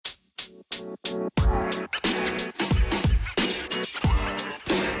Hello,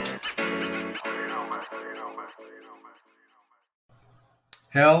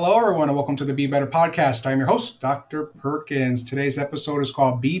 everyone, and welcome to the Be Better podcast. I'm your host, Dr. Perkins. Today's episode is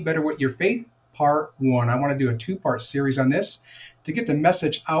called Be Better with Your Faith, Part 1. I want to do a two-part series on this to get the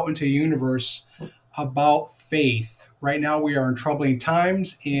message out into the universe about faith. Right now, we are in troubling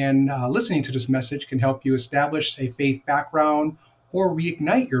times, and listening to this message can help you establish a faith background or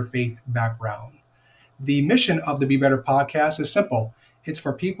reignite your faith background. The mission of the Be Better podcast is simple. It's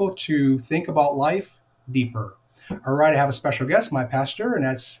for people to think about life deeper. All right, I have a special guest, my pastor, and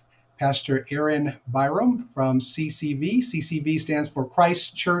that's Pastor Aaron Byram from CCV. CCV stands for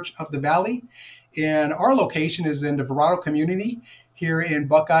Christ Church of the Valley, and our location is in the Verrado community here in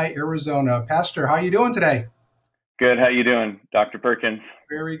Buckeye, Arizona. Pastor, how are you doing today? Good. How you doing, Dr. Perkins?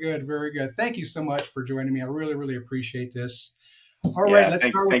 Very good, very good. Thank you so much for joining me. I really, really appreciate this. All right, let's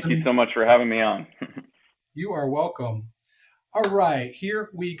start with Thank you so much for having me on. You are welcome. All right, here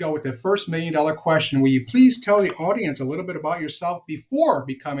we go with the first $1 million question. Will you please tell the audience a little bit about yourself before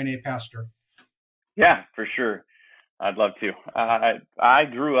becoming a pastor? Yeah, for sure. I'd love to. I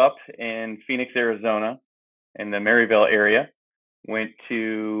grew up in Phoenix, Arizona, in the Maryville area. Went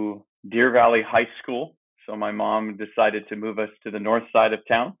to Deer Valley High School. So my mom decided to move us to the north side of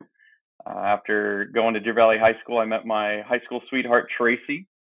town. After going to Deer Valley High School, I met my high school sweetheart, Tracy,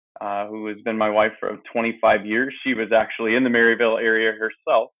 who has been my wife for 25 years. She was actually in the Maryville area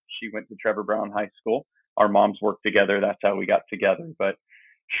herself. She went to Trevor Brown High School. Our moms worked together. That's how we got together. But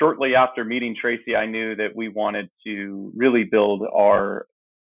shortly after meeting Tracy, I knew that we wanted to really build our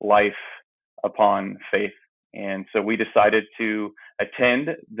life upon faith. And so we decided to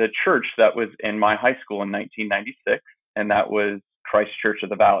attend the church that was in my high school in 1996, and that was Christ Church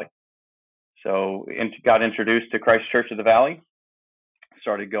of the Valley. So got introduced to Christ Church of the Valley,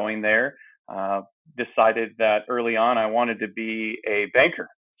 started going there, decided that early on I wanted to be a banker.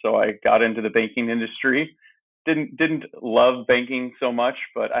 So I got into the banking industry. Didn't love banking so much,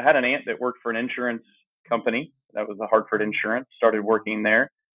 but I had an aunt that worked for an insurance company. That was the Hartford Insurance. Started working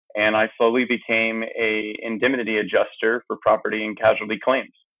there, and I slowly became a indemnity adjuster for property and casualty claims.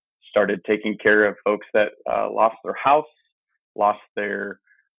 Started taking care of folks that lost their house, lost their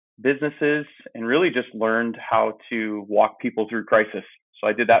businesses, and really just learned how to walk people through crisis. So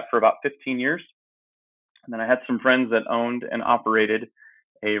I did that for about 15 years. And then I had some friends that owned and operated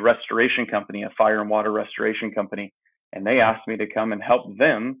a restoration company, a fire and water restoration company. And they asked me to come and help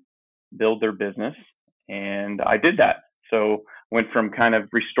them build their business. And I did that. So went from kind of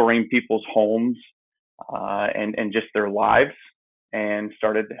restoring people's homes and just their lives, and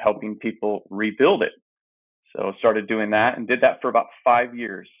started helping people rebuild it. So started doing that and did that for about 5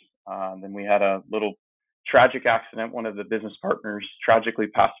 years. Then we had a little tragic accident. One of the business partners tragically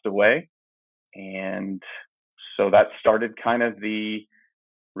passed away. And so that started kind of the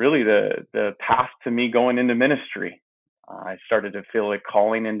path to me going into ministry. I started to feel a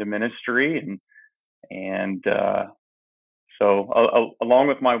calling into ministry. So along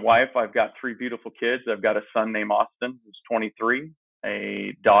with my wife, I've got 3 beautiful kids. I've got a son named Austin, who's 23,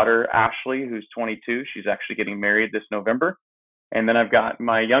 a daughter, Ashley, who's 22. She's actually getting married this November. And then I've got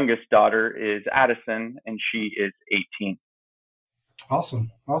my youngest daughter is Addison, and she is 18. Awesome.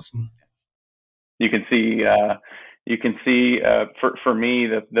 You can see for me,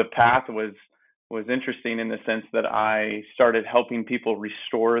 the path was interesting in the sense that I started helping people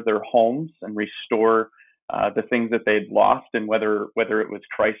restore their homes and restore the things that they'd lost, and whether it was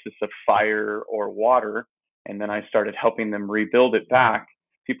crisis of fire or water. And then I started helping them rebuild it back.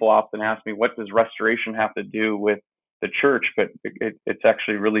 People often ask me, what does restoration have to do with the church? But it's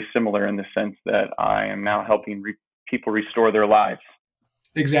actually really similar in the sense that I am now helping people restore their lives.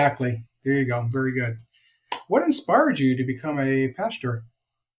 Exactly. There you go. Very good. What inspired you to become a pastor?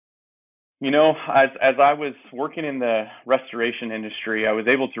 You know, as I was working in the restoration industry, I was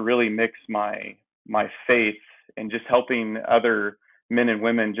able to really mix my faith and just helping other men and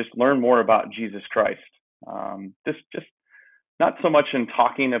women just learn more about Jesus Christ. Just not so much in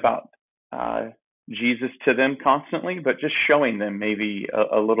talking about Jesus to them constantly, but just showing them maybe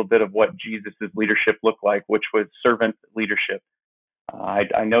a little bit of what Jesus's leadership looked like, which was servant leadership.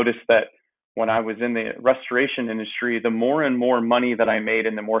 I noticed that when I was in the restoration industry, the more and more money that I made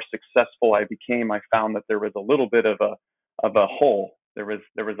and the more successful I became, I found that there was a little bit of a hole. There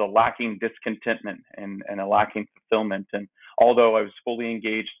was a lacking discontentment and a lacking fulfillment. And although I was fully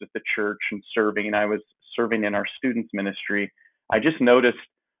engaged with the church and serving, and I was serving in our students ministry, I just noticed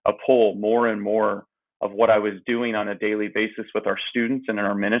a pull more and more of what I was doing on a daily basis with our students and in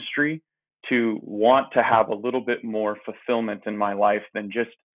our ministry to want to have a little bit more fulfillment in my life than just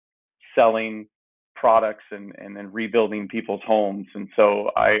selling products and then rebuilding people's homes. And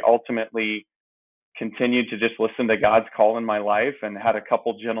so I ultimately continued to just listen to God's call in my life, and had a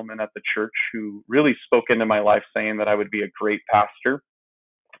couple gentlemen at the church who really spoke into my life saying that I would be a great pastor,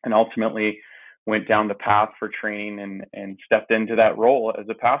 and ultimately went down the path for training and stepped into that role as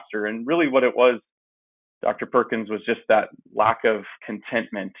a pastor. And really what it was, Dr. Perkins, was just that lack of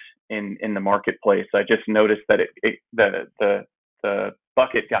contentment in the marketplace. I just noticed that the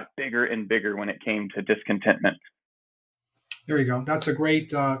bucket got bigger and bigger when it came to discontentment. There you go. That's a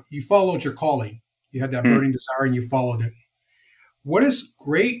great, you followed your calling. You had that Hmm. burning desire and you followed it. What is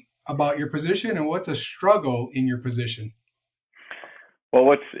great about your position and what's a struggle in your position?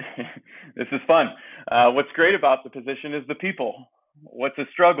 Well, this is fun. What's great about the position is the people. What's a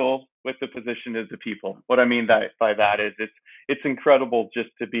struggle with the position is the people. What I mean by that is it's incredible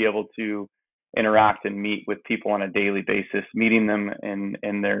just to be able to interact and meet with people on a daily basis, meeting them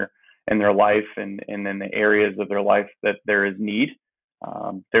in their life and in the areas of their life that there is need.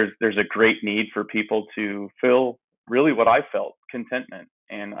 There's a great need for people to feel really what I felt, contentment.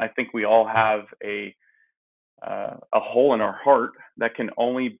 And I think we all have a hole in our heart that can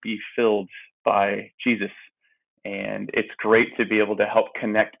only be filled by Jesus. And it's great to be able to help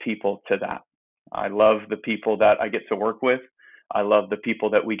connect people to that. I love the people that I get to work with. I love the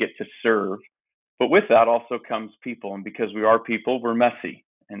people that we get to serve. But with that also comes people. And because we are people, we're messy.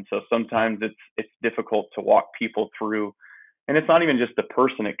 And so sometimes it's difficult to walk people through. And it's not even just the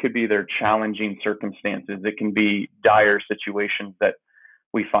person, it could be their challenging circumstances. It can be dire situations that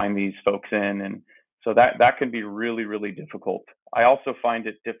we find these folks in. And so that can be really, really difficult. I also find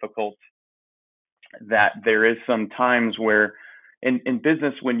it difficult that there is some times where in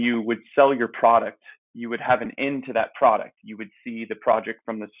business, when you would sell your product, you would have an end to that product. You would see the project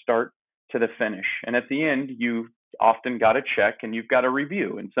from the start to the finish. And at the end, you often got a check and you've got a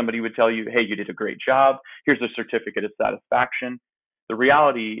review. And somebody would tell you, hey, you did a great job. Here's a certificate of satisfaction. The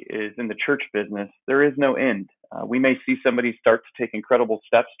reality is, in the church business, there is no end. We may see somebody start to take incredible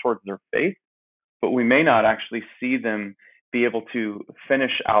steps towards their faith, but we may not actually see them be able to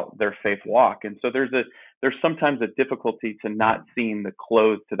finish out their faith walk. And so there's sometimes a difficulty to not seeing the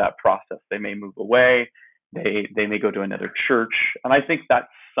close to that process. They may move away, they may go to another church, and I think that's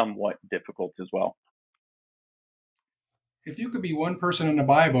somewhat difficult as well. If you could be one person in the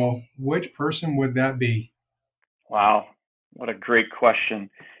Bible, which person would that be? Wow, what a great question.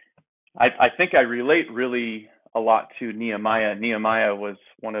 I think I relate really a lot to Nehemiah. Nehemiah was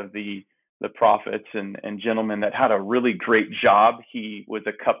one of the prophets and gentlemen that had a really great job. He was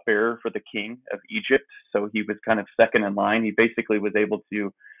a cupbearer for the king of Egypt, so he was kind of second in line. He basically was able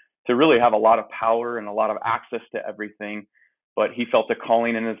to really have a lot of power and a lot of access to everything, but he felt a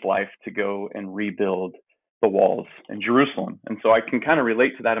calling in his life to go and rebuild the walls in Jerusalem. And so I can kind of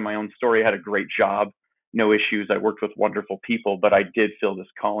relate to that in my own story. I had a great job, no issues. I worked with wonderful people, but I did feel this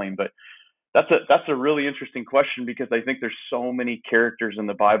calling. But that's a really interesting question, because I think there's so many characters in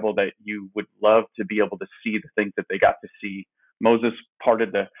the Bible that you would love to be able to see the things that they got to see. Moses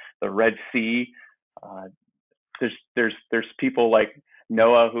parted the Red Sea. Uh, there's people like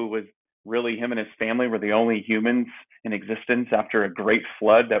Noah, who was really, him and his family were the only humans in existence after a great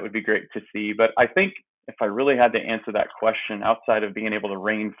flood. That would be great to see. But I think if I really had to answer that question, outside of being able to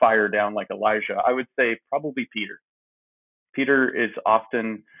rain fire down like Elijah, I would say probably Peter. Peter is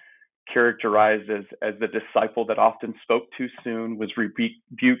often characterized as the disciple that often spoke too soon, was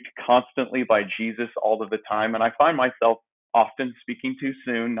rebuked constantly by Jesus all of the time. And I find myself often speaking too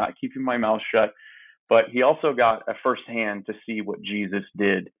soon, not keeping my mouth shut. But he also got a firsthand to see what Jesus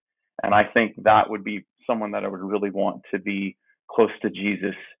did. And I think that would be someone that I would really want to be close to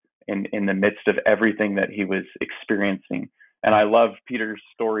Jesus in the midst of everything that he was experiencing. And I love Peter's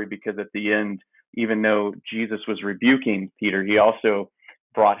story, because at the end, even though Jesus was rebuking Peter, he also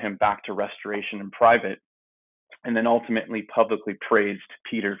brought him back to restoration in private, and then ultimately publicly praised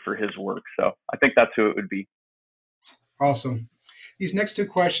Peter for his work. So I think that's who it would be. Awesome. These next two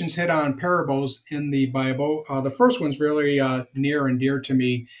questions hit on parables in the Bible. The first one's really near and dear to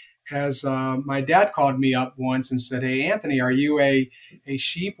me, as my dad called me up once and said, "Hey, Anthony, are you a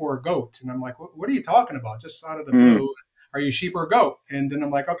sheep or a goat?" And I'm like, what are you talking about? Just out of the blue. Are you a sheep or a goat? And then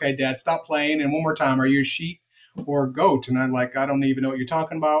I'm like, okay, Dad, stop playing. And one more time, are you a sheep or a goat? And I'm like, I don't even know what you're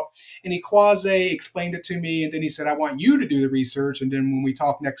talking about. And he quasi explained it to me. And then he said, I want you to do the research. And then when we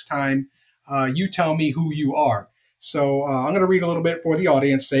talk next time, you tell me who you are. So I'm going to read a little bit for the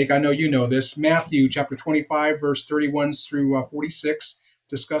audience sake. I know you know this. Matthew chapter 25, verse 31 through 46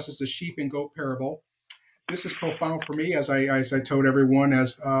 discusses the sheep and goat parable. This is profound for me, as I told everyone,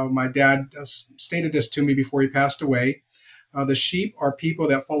 as my dad stated this to me before he passed away. The sheep are people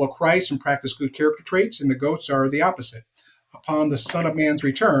that follow Christ and practice good character traits, and the goats are the opposite. Upon the Son of Man's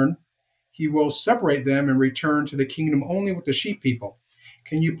return, he will separate them and return to the kingdom only with the sheep people.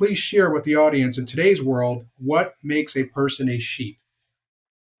 Can you please share with the audience in today's world what makes a person a sheep?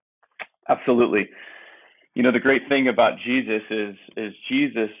 Absolutely. You know, the great thing about Jesus is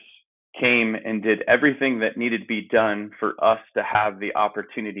Jesus came and did everything that needed to be done for us to have the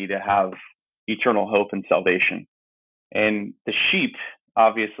opportunity to have eternal hope and salvation. And the sheep,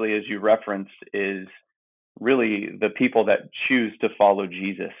 obviously, as you referenced, is really the people that choose to follow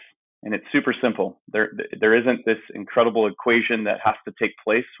Jesus. And it's super simple. There isn't this incredible equation that has to take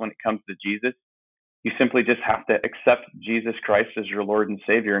place when it comes to Jesus. You simply just have to accept Jesus Christ as your Lord and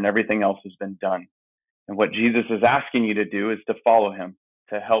Savior, and everything else has been done. And what Jesus is asking you to do is to follow him,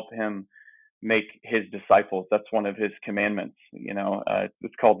 to help him make his disciples. That's one of his commandments.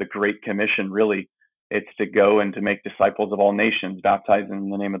 It's called the Great Commission, really. It's to go and to make disciples of all nations, baptizing in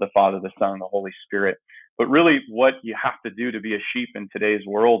the name of the Father, the Son, and the Holy Spirit. But really, what you have to do to be a sheep in today's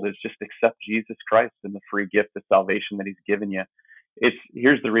world is just accept Jesus Christ and the free gift of salvation that he's given you.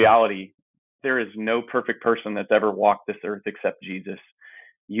 Here's the reality. There is no perfect person that's ever walked this earth except Jesus.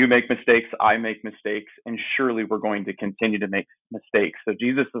 You make mistakes, I make mistakes, and surely we're going to continue to make mistakes. So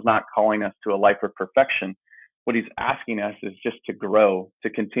Jesus is not calling us to a life of perfection. What he's asking us is just to grow, to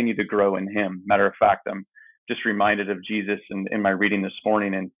continue to grow in him. Matter of fact, I'm just reminded of Jesus in my reading this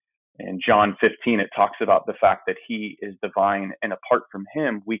morning. And in John 15, it talks about the fact that he is divine, and apart from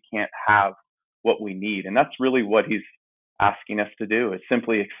him, we can't have what we need. And that's really what he's asking us to do, is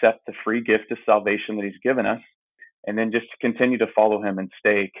simply accept the free gift of salvation that he's given us, and then just continue to follow him and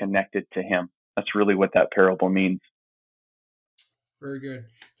stay connected to him. That's really what that parable means. Very good.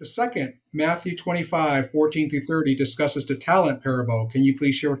 The second, Matthew 25, 14 through 30, discusses the talent parable. Can you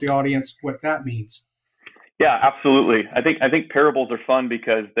please share with the audience what that means? Yeah, absolutely. I think parables are fun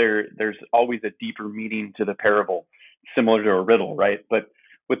because there's always a deeper meaning to the parable, similar to a riddle, right? But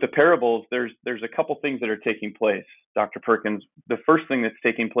with the parables, there's a couple things that are taking place, Dr. Perkins. The first thing that's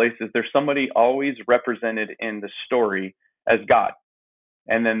taking place is there's somebody always represented in the story as God.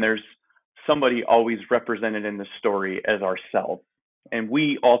 And then there's somebody always represented in the story as ourselves. And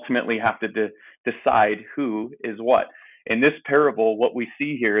we ultimately have to decide who is what. In this parable, what we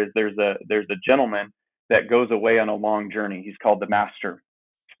see here is there's a gentleman that goes away on a long journey. He's called the master.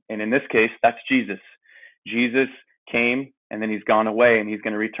 And in this case, that's Jesus. Jesus came, and then he's gone away, and he's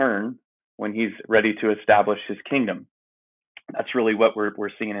going to return when he's ready to establish his kingdom. That's really what we're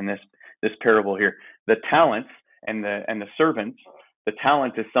seeing in this parable here. The talents and the servants. The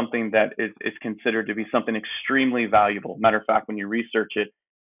talent is something that is considered to be something extremely valuable. Matter of fact, when you research it,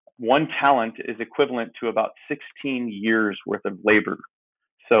 one talent is equivalent to about 16 years worth of labor.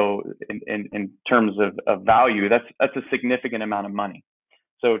 So in terms of value, that's a significant amount of money.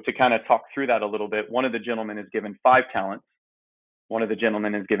 So to kind of talk through that a little bit, one of the gentlemen is given 5 talents. One of the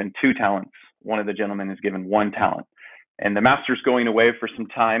gentlemen is given 2 talents. One of the gentlemen is given 1 talent. And the master's going away for some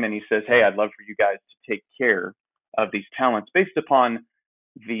time, and he says, hey, I'd love for you guys to take care of these talents based upon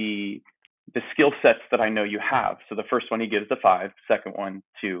the skill sets that I know you have. So the first one he gives the 5, second one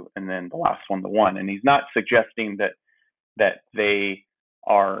 2, and then the last one the 1. And he's not suggesting that they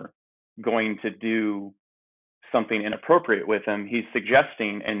are going to do something inappropriate with him. He's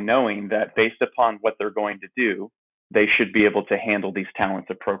suggesting and knowing that based upon what they're going to do, they should be able to handle these talents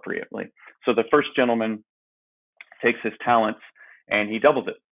appropriately. So the first gentleman takes his talents and he doubles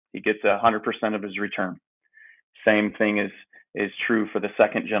it. He gets 100% of his return. Same thing is true for the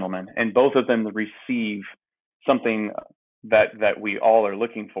second gentleman. And both of them receive something that we all are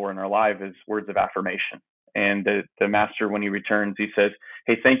looking for in our life, is words of affirmation. And the master, when he returns, he says,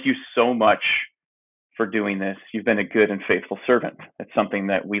 hey, thank you so much for doing this. You've been a good and faithful servant. It's something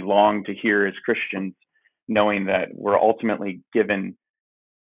that we long to hear as Christians, knowing that we're ultimately given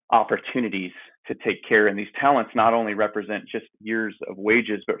opportunities to take care. And these talents not only represent just years of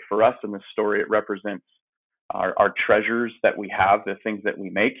wages, but for us in this story, it represents our treasures that we have, the things that we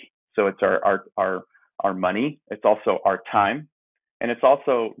make. So it's our money. It's also our time. And it's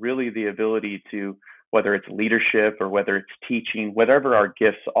also really the ability to, whether it's leadership or whether it's teaching, whatever our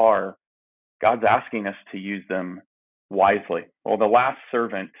gifts are, God's asking us to use them wisely. Well, the last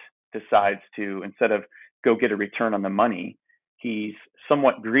servant decides to, instead of go get a return on the money, he's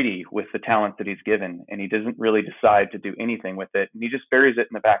somewhat greedy with the talent that he's given, and he doesn't really decide to do anything with it. And he just buries it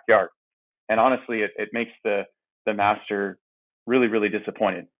in the backyard. And honestly, it makes the master really, really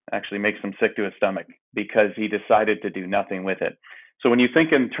disappointed. Actually makes him sick to his stomach because he decided to do nothing with it. So when you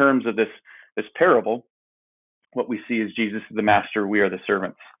think in terms of this parable, what we see is Jesus is the master, we are the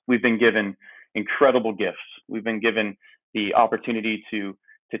servants. We've been given incredible gifts. We've been given the opportunity to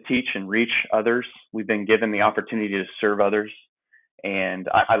teach and reach others. We've been given the opportunity to serve others. And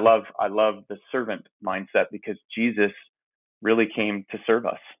I love the servant mindset because Jesus really came to serve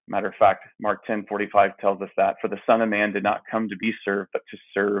us. Matter of fact, Mark 10:45 tells us that for the Son of Man did not come to be served, but to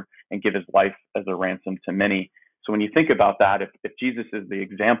serve and give his life as a ransom to many. So when you think about that, if Jesus is the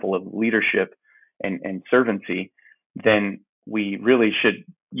example of leadership and servancy, then we really should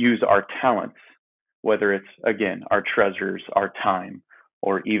use our talents, whether it's, again, our treasures, our time,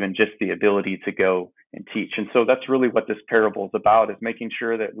 or even just the ability to go and teach. And so that's really what this parable is about, is making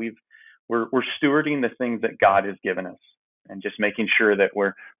sure that we're stewarding the things that God has given us and just making sure that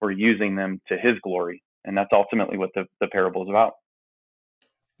we're using them to his glory. And that's ultimately what the parable is about.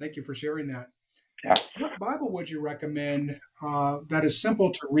 Thank you for sharing that. Yeah. What Bible would you recommend that is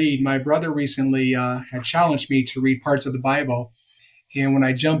simple to read? My brother recently had challenged me to read parts of the Bible. And when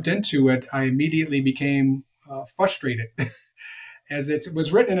I jumped into it, I immediately became frustrated as it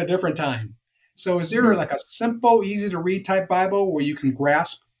was written in a different time. So is there like a simple, easy to read type Bible where you can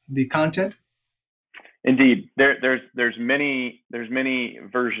grasp the content? Indeed, there's many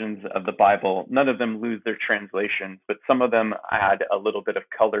versions of the Bible. None of them lose their translation, but some of them add a little bit of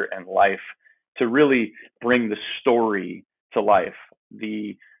color and life to really bring the story to life.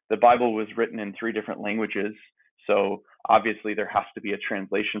 The Bible was written in 3 different languages, so obviously there has to be a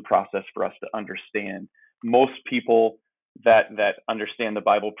translation process for us to understand. Most people that understand the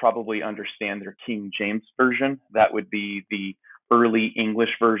Bible probably understand their King James version. That would be the early English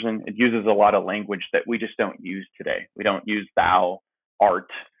version. It uses a lot of language that we just don't use today. We don't use thou, art,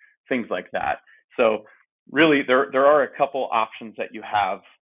 things like that. So really there are a couple options that you have.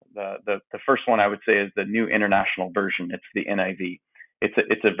 The first one I would say is the New International Version. It's the NIV.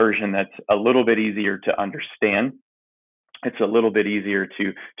 It's a version that's a little bit easier to understand. It's a little bit easier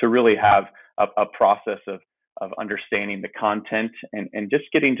to really have a process of understanding the content and just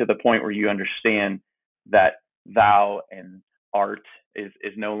getting to the point where you understand that thou and art is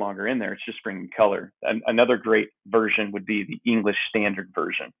no longer in there. It's just bringing color. And another great version would be the English Standard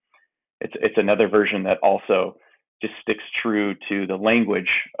Version. It's another version that also just sticks true to the language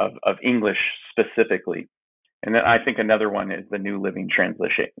of English specifically. And then I think another one is the New Living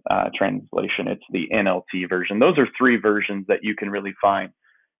Translation. It's the NLT version. Those are 3 versions that you can really find.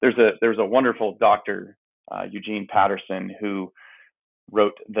 There's a wonderful doctor, Eugene Patterson, who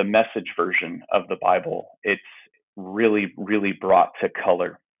wrote the Message version of the Bible. It's really, really brought to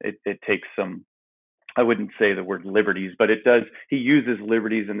color. It takes some, I wouldn't say the word liberties, but it does. He uses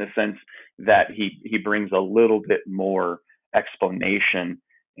liberties in the sense that he brings a little bit more explanation,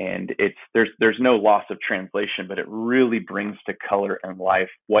 and there's no loss of translation, but it really brings to color and life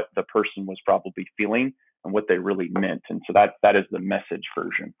what the person was probably feeling and what they really meant. And so that is the Message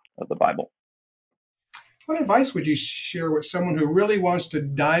version of the Bible. What advice would you share with someone who really wants to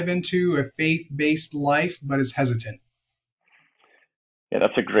dive into a faith-based life but is hesitant? Yeah,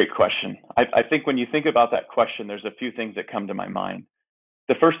 that's a great question. I think when you think about that question, there's a few things that come to my mind.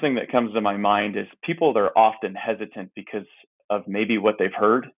 The first thing that comes to my mind is people that are often hesitant because of maybe what they've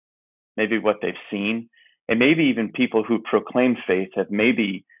heard, maybe what they've seen, and maybe even people who proclaim faith have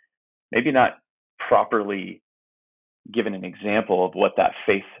maybe not properly given an example of what that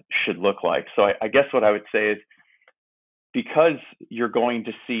faith should look like. So I guess what I would say is, because you're going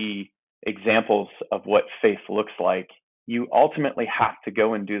to see examples of what faith looks like, you ultimately have to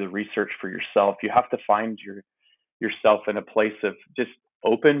go and do the research for yourself. You have to find yourself in a place of just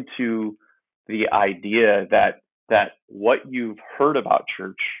open to the idea that what you've heard about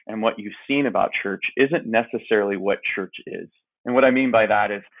church and what you've seen about church isn't necessarily what church is. And what I mean by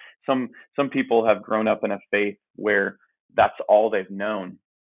that is some people have grown up in a faith where that's all they've known.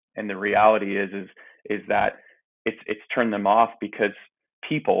 And the reality is that it's turned them off because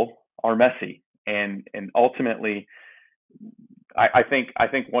people are messy. And ultimately, I think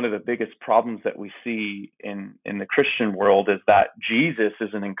one of the biggest problems that we see in the Christian world is that Jesus is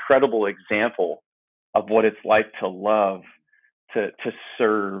an incredible example of what it's like to love, to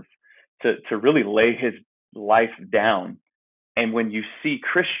serve, to really lay his life down. And when you see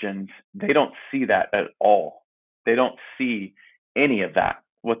Christians, they don't see that at all. They don't see any of that.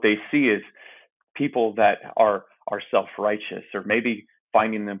 What they see is people that are self-righteous, or maybe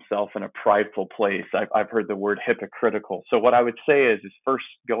finding themselves in a prideful place. I've heard the word hypocritical. So what I would say is first,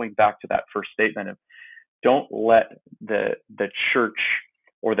 going back to that first statement of, don't let the church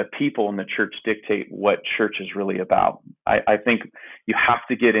or the people in the church dictate what church is really about. I think you have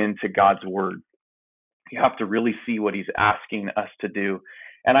to get into God's word. You have to really see what he's asking us to do.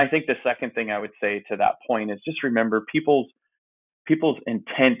 And I think the second thing I would say to that point is just remember people's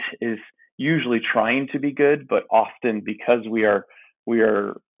intent is usually trying to be good, but often because we are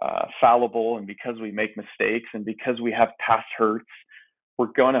fallible, and because we make mistakes, and because we have past hurts, we're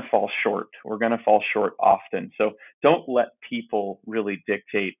going to fall short. We're going to fall short often. So don't let people really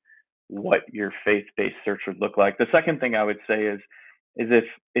dictate what your faith-based search would look like. The second thing I would say is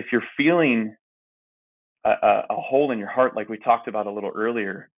if you're feeling a hole in your heart, like we talked about a little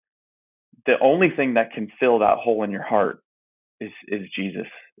earlier, the only thing that can fill that hole in your heart is Jesus.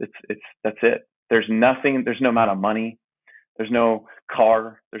 It's that's it. There's nothing. There's no amount of money. There's no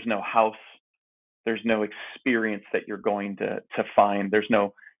car. There's no house. There's no experience that you're going to find. There's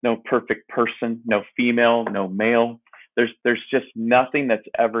no perfect person, no female, no male. There's just nothing that's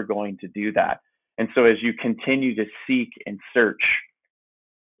ever going to do that. And so as you continue to seek and search,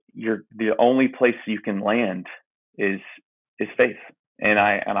 the only place you can land is faith. And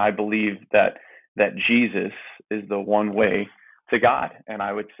I believe that Jesus is the one way to God. And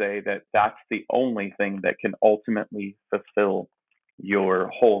I would say that that's the only thing that can ultimately fulfill your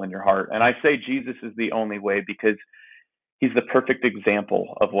hole in your heart. And I say Jesus is the only way because he's the perfect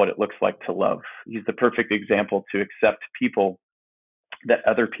example of what it looks like to love. He's the perfect example to accept people that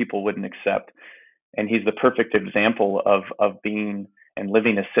other people wouldn't accept. And he's the perfect example of being and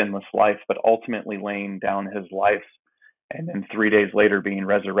living a sinless life, but ultimately laying down his life and then 3 days later being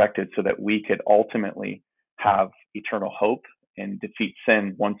resurrected so that we could ultimately have eternal hope and defeat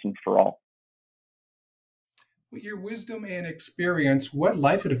sin once and for all. With your wisdom and experience, what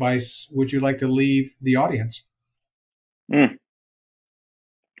life advice would you like to leave the audience? Mm.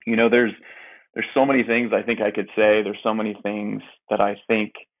 There's so many things I think I could say. There's so many things that I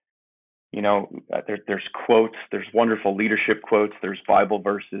think, there's quotes, there's wonderful leadership quotes, there's Bible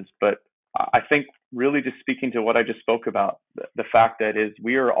verses, but I think really just speaking to what I just spoke about, the fact that is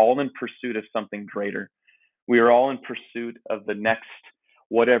we are all in pursuit of something greater. We are all in pursuit of the next,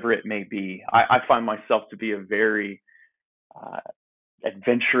 whatever it may be. I find myself to be a very uh,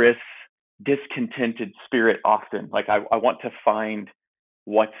 adventurous, discontented spirit often. Like I want to find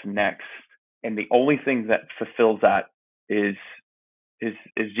what's next, and the only thing that fulfills that is is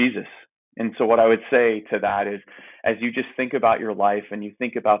Jesus. And so what I would say to that is, as you just think about your life and you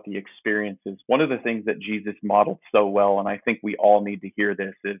think about the experiences, one of the things that Jesus modeled so well, and I think we all need to hear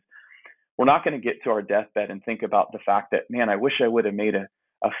this, is we're not going to get to our deathbed and think about the fact that, man, I wish I would have made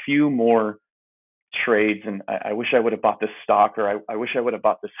a few more trades, and I wish I would have bought this stock, or I wish I would have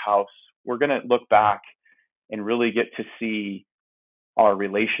bought this house. We're going to look back and really get to see our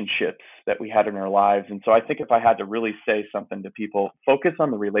relationships that we had in our lives. And so I think if I had to really say something to people, focus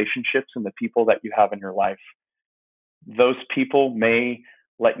on the relationships and the people that you have in your life. Those people may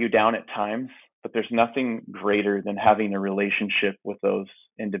let you down at times, but there's nothing greater than having a relationship with those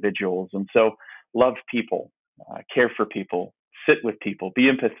individuals. And so love people, care for people, sit with people,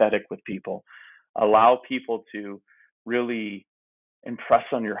 be empathetic with people, allow people to really impress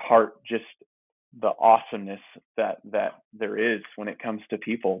on your heart just the awesomeness that there is when it comes to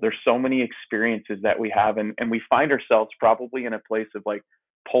people. There's so many experiences that we have, and we find ourselves probably in a place of like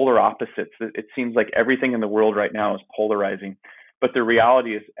polar opposites. It seems like everything in the world right now is polarizing, but the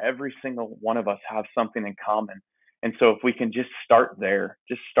reality is every single one of us have something in common. And so if we can just start there,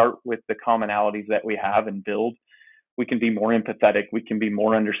 just start with the commonalities that we have and build, we can be more empathetic, we can be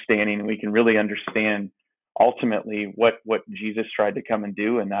more understanding, and we can really understand ultimately what Jesus tried to come and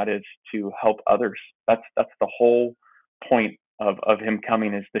do, and that is to help others. That's the whole point of him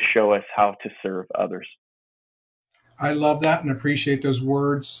coming, is to show us how to serve others. I love that and appreciate those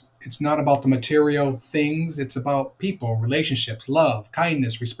words. It's not about the material things, it's about people, relationships, love,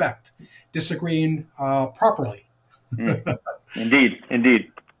 kindness, respect, disagreeing properly. Mm. Indeed, indeed.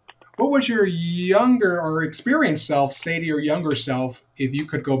 What would your younger or experienced self say to your younger self if you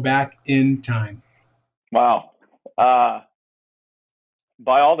could go back in time? Wow. Buy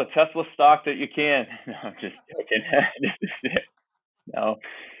all the Tesla stock that you can. No, I'm just joking. No.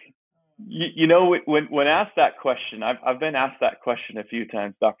 When asked that question, I've been asked that question a few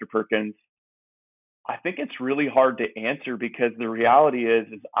times, Dr. Perkins. I think it's really hard to answer because the reality is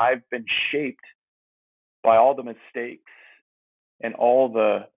I've been shaped by all the mistakes and all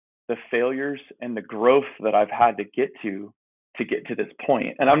the failures and the growth that I've had to get to this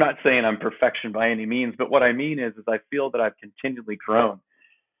point. And I'm not saying I'm perfection by any means, but what I mean is I feel that I've continually grown.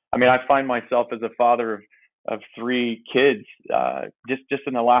 I mean, I find myself as a father of three kids, just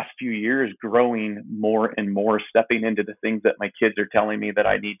in the last few years, growing more and more, stepping into the things that my kids are telling me that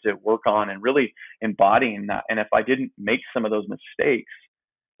I need to work on, and really embodying that. And if I didn't make some of those mistakes,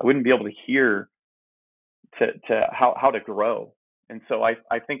 I wouldn't be able to hear to how to grow. And so I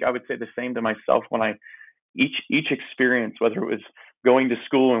think I would say the same to myself when each experience, whether it was going to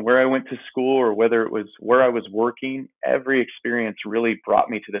school and where I went to school, or whether it was where I was working, every experience really brought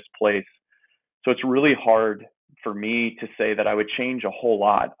me to this place. So it's really hard for me to say that I would change a whole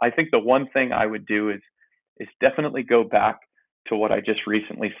lot. I think the one thing I would do is definitely go back to what I just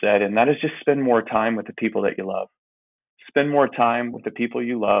recently said, and that is just spend more time with the people that you love. Spend more time with the people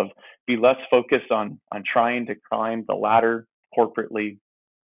you love. Be less focused on trying to climb the ladder corporately.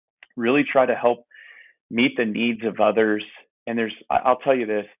 Really try to help meet the needs of others. And I'll tell you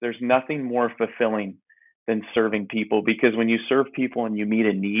this, there's nothing more fulfilling than serving people, because when you serve people and you meet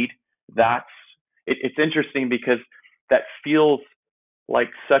a need, it's interesting because that feels like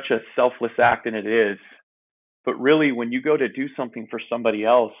such a selfless act, and it is. But really, when you go to do something for somebody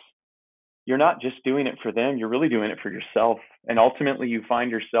else, you're not just doing it for them, you're really doing it for yourself. And ultimately, you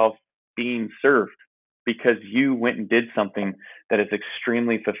find yourself being served because you went and did something that is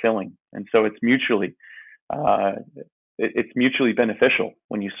extremely fulfilling. And so it's mutually beneficial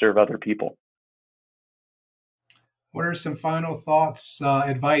when you serve other people. What are some final thoughts,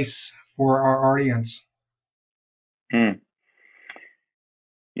 advice for our audience?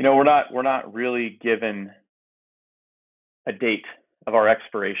 We're not really given a date of our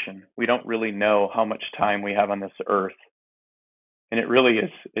expiration. We don't really know how much time we have on this earth. And it really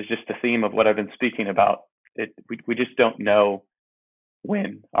is just the theme of what I've been speaking about. We just don't know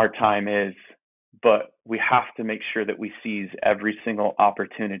when our time is, but we have to make sure that we seize every single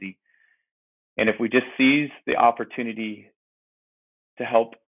opportunity. And if we just seize the opportunity to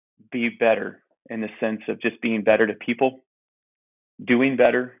help be better, in the sense of just being better to people, doing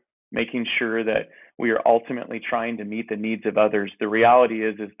better, making sure that we are ultimately trying to meet the needs of others. The reality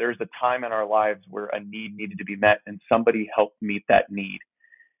is there's a time in our lives where a need needed to be met and somebody helped meet that need.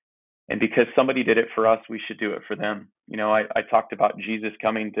 And because somebody did it for us, we should do it for them. I talked about Jesus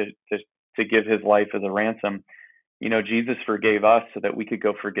coming to give his life as a ransom. Jesus forgave us so that we could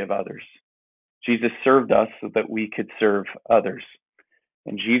go forgive others. Jesus served us so that we could serve others.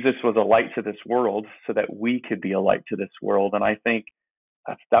 And Jesus was a light to this world so that we could be a light to this world. And I think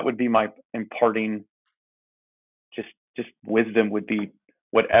that would be my imparting just wisdom, would be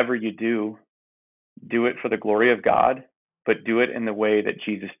whatever you do it for the glory of God, but do it in the way that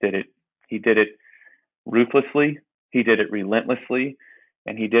Jesus did it. He did it ruthlessly, he did it relentlessly,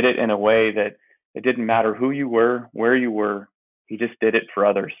 and he did it in a way that it didn't matter who you were, where you were, he just did it for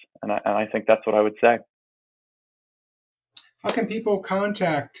others. And I think that's what I would say. How can people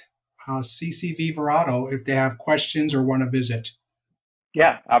contact CCV Verrado if they have questions or want to visit?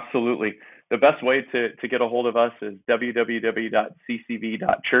 Yeah, absolutely. The best way to get a hold of us is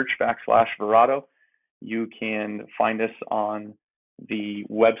www.ccv.church/Verrado. You can find us on the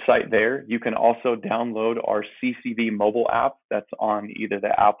website there. You can also download our CCV mobile app that's on either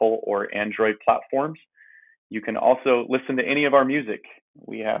the Apple or Android platforms. You can also listen to any of our music.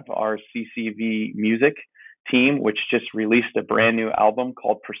 We have our CCV music team, which just released a brand new album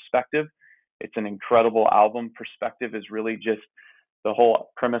called Perspective. It's an incredible album. Perspective is really just the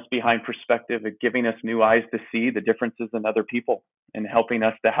whole premise behind Perspective, of giving us new eyes to see the differences in other people and helping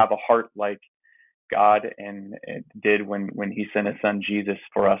us to have a heart like God and it did when he sent his son Jesus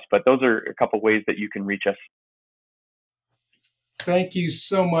for us. But those are a couple ways that you can reach us. Thank you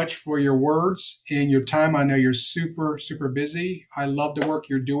so much for your words and your time. I know you're super, super busy. I love the work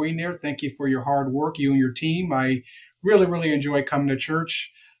you're doing there. Thank you for your hard work, you and your team. I really, really enjoy coming to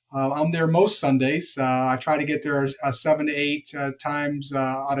church. I'm there most Sundays. I try to get there 7 to 8 times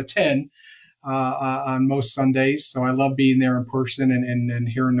out of 10 on most Sundays. So I love being there in person and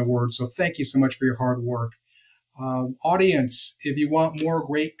hearing the word. So thank you so much for your hard work. Audience, if you want more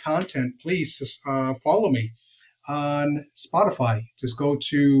great content, please follow me on Spotify. Just go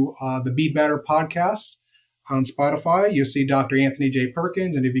to the Be Better podcast on Spotify. You'll see Dr. Anthony J.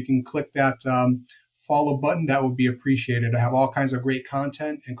 Perkins. And if you can click that follow button, that would be appreciated. I have all kinds of great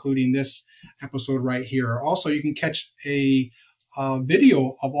content, including this episode right here. Also, you can catch a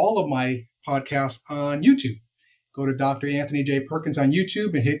video of all of my podcasts on YouTube. Go to Dr. Anthony J. Perkins on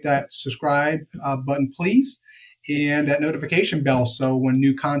YouTube and hit that subscribe button, please, and that notification bell, so when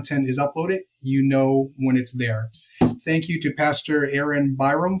new content is uploaded, you know when it's there. Thank you to Pastor Aaron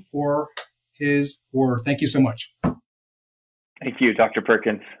Byram for his word. Thank you so much. Thank you, Dr.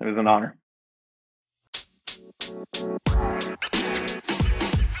 Perkins. It was an honor.